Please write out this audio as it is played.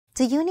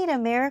Do you need a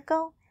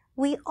miracle?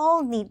 We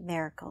all need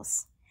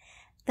miracles.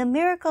 The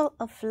miracle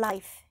of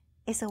life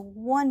is a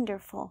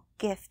wonderful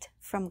gift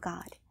from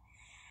God.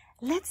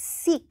 Let's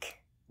seek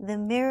the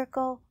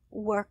miracle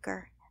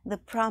worker, the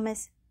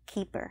promise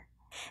keeper.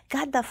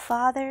 God the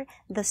Father,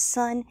 the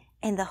Son,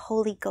 and the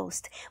Holy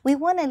Ghost. We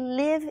want to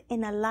live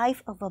in a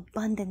life of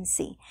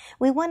abundancy.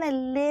 We want to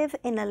live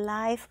in a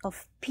life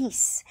of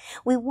peace.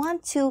 We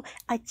want to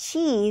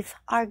achieve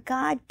our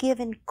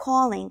God-given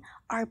calling,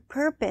 our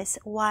purpose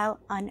while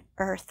on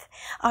earth,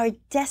 our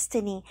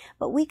destiny.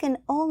 But we can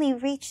only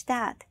reach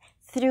that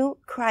through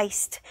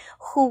Christ,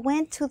 who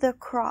went to the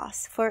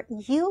cross for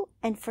you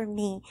and for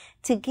me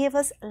to give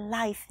us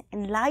life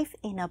and life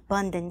in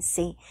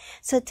abundancy.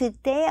 So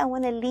today I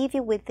want to leave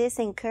you with this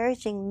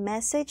encouraging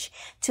message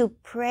to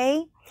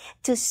pray,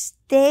 to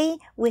stay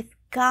with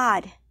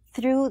God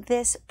through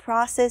this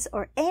process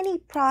or any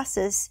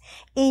process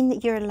in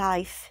your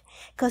life,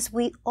 because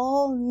we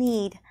all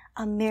need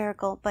a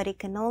miracle, but it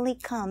can only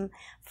come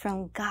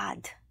from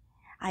God.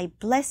 I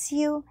bless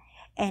you.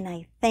 And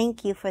I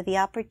thank you for the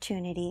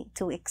opportunity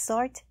to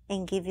exhort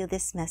and give you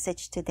this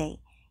message today.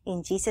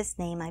 In Jesus'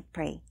 name I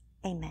pray.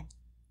 Amen.